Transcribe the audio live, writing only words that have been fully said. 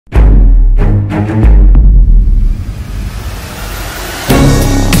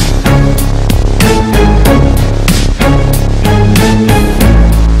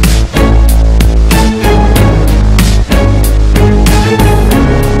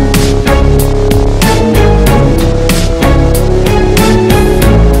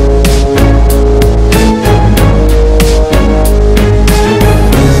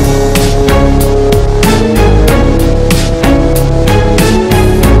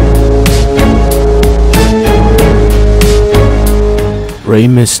Rey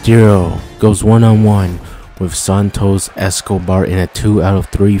Mysterio goes one-on-one with Santos Escobar in a 2 out of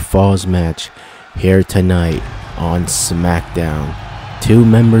 3 falls match here tonight on SmackDown. Two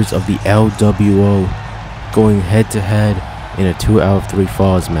members of the LWO going head-to-head in a 2 out of 3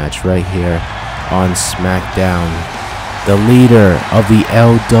 falls match right here on SmackDown. The leader of the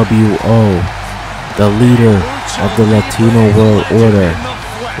LWO, the leader of the Latino World Order,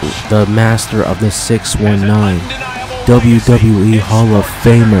 the master of the 619, WWE Hall of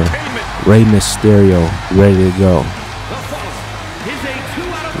Famer, Rey Mysterio, ready to go.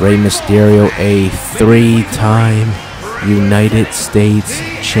 Rey Mysterio, a 3-time United States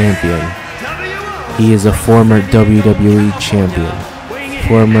champion. He is a former WWE champion,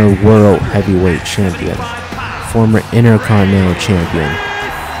 former World Heavyweight champion, former Intercontinental champion,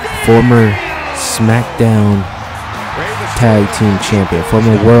 former SmackDown Tag Team champion,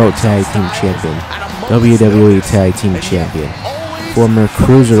 former World Tag Team champion, WWE Tag Team champion, former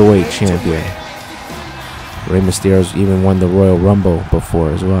Cruiserweight champion. Rey Mysterio's even won the Royal Rumble before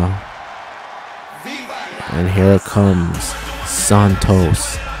as well. And here comes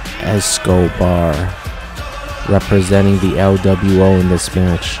Santos Escobar representing the LWO in this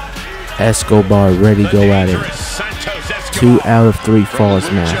match. Escobar ready to go at it. 2 out of 3 falls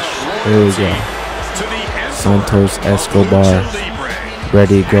match. Here we go. Santos Escobar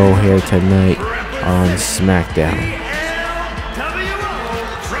ready to go here tonight on SmackDown.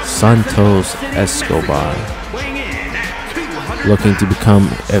 Santos Escobar looking to become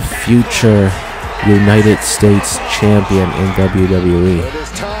a future United States champion in WWE.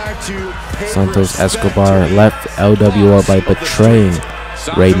 Santos Escobar left LWO by betraying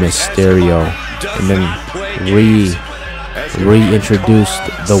Rey Mysterio and then reintroduced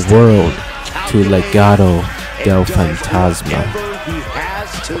the world to Legado del Fantasma,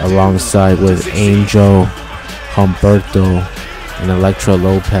 alongside with Angel, Humberto, and Elektra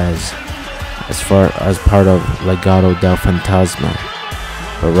Lopez as part of Legado del Fantasma.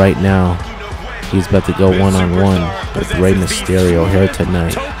 But right now, he's about to go one-on-one with Rey Mysterio here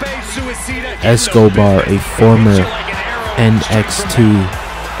tonight. Escobar, a former NXT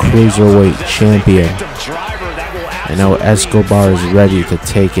Cruiserweight champion. And now Escobar is ready to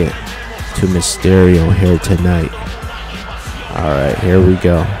take it to Mysterio here tonight. Alright, here we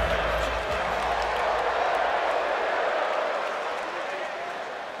go.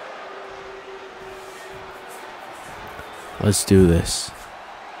 Let's do this.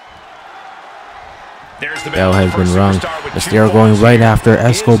 Bell has been rung. Mysterio going right after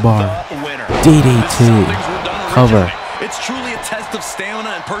Escobar. DDT. Cover. It's truly a test of stamina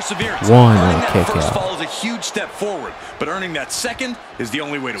and perseverance. One and a kick out. Follows a huge step forward, but earning that second is the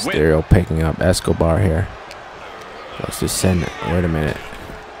only way to win. Mysterio picking up Escobar here. Let's just send it. Wait a minute.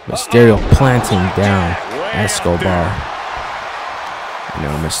 Mysterio planting down Escobar. You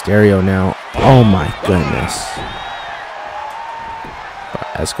know, Mysterio now. Oh my goodness.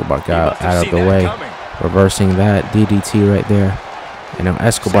 But Escobar got out of the way. Reversing that DDT right there. You know,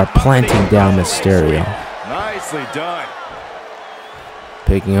 Escobar planting down Mysterio. Nicely done.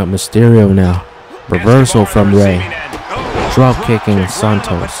 Picking up Mysterio now. Reversal from Rey. Drop kicking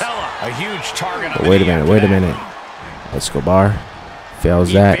Santos. But wait a minute. Escobar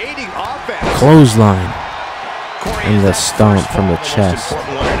fails that. Clothesline. And the stomp from the chest.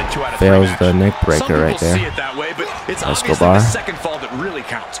 Fails the neck breaker right there. Escobar.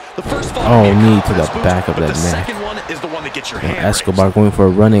 Oh, knee to the back of the neck. Now Escobar going for a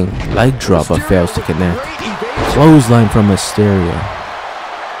running leg drop but fails to connect. Clothesline from Mysterio.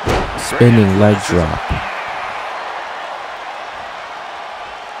 Spinning leg drop.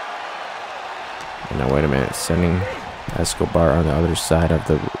 Now wait a minute. Sending Escobar on the other side of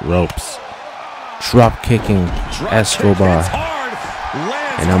the ropes. Drop kicking Escobar.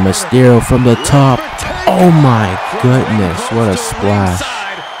 And now Mysterio from the top. Oh my goodness. What a splash.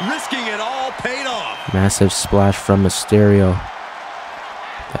 Massive splash from Mysterio.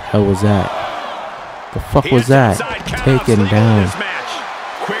 The hell was that? The fuck was that? Taken down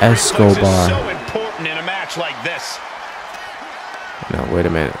Escobar. Now wait a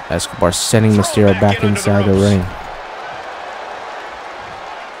minute. Escobar sending Mysterio back inside the ring.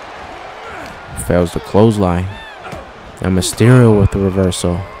 Fails the clothesline. And Mysterio with the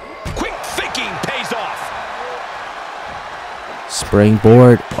reversal. Quick thinking pays off.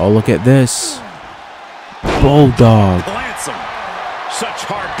 Springboard. Oh, look at this. Bulldog. Plants him. Such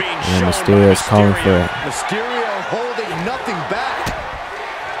heart being And shown Mysterio is calling for it. Mysterio holding nothing back.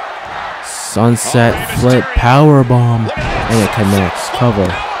 Sunset flip powerbomb. And it connects. Cover.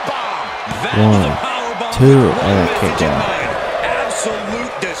 1, 2, and a kick out.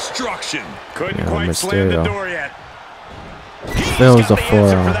 Absolute destruction. Couldn't Yeah, quite slam the Mysterio. door yet. Fails the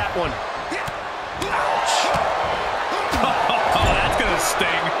forearm. Ouch. Oh, that's gonna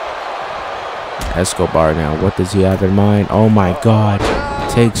sting. Escobar now. What does he have in mind? Oh my God.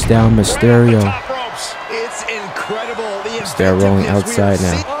 Takes down Mysterio. Top ropes. It's incredible. They're rolling outside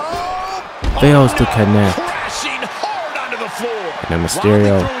now. Fails to connect. Crashing hard onto the floor. And then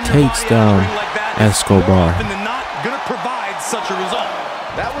Mysterio takes down Escobar. Often than not, gonna provide such a result.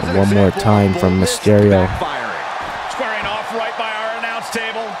 And one more time from Mysterio. Squaring off right by our announce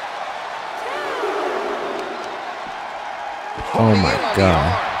table. Oh my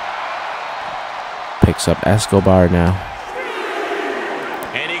God. Picks up Escobar now.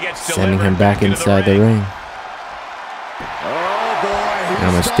 And he gets Sending him delivered back into inside the ring. Oh boy.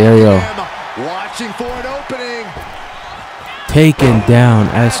 Now Mysterio Watching for an opening. taking down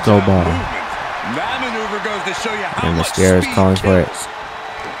Escobar. That maneuver goes to show you how And much Mysterio's speed calling for it. kills.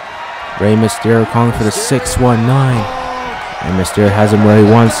 Rey Mysterio calling for the 619. And Mysterio has him where he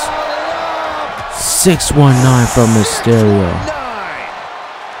wants. 619 from Mysterio.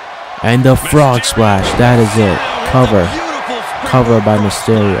 And the frog splash. That is it. Cover. Cover by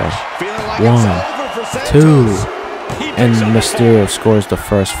Mysterio. 1, 2. And Mysterio scores the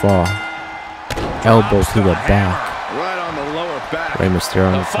first fall. Elbow to the back. Right on the lower back. Rey Mysterio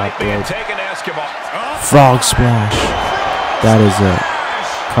on The the fight top being rope. taken to Escobar. Frog splash. That is it.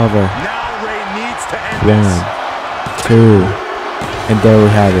 Cover. Now Rey needs to end 1, 2. And there we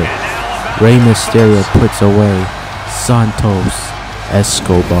have it. Rey Mysterio puts away Santos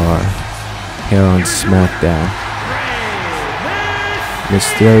Escobar here on SmackDown.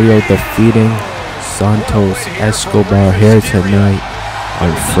 Mysterio defeating Santos Escobar here tonight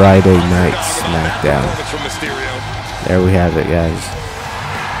on Friday Night SmackDown. There we have it, guys.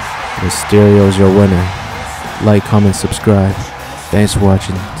 Mysterio's your winner. Like, comment, subscribe. Thanks for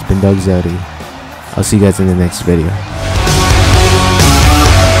watching. It's been DougsLD. I'll see you guys in the next video.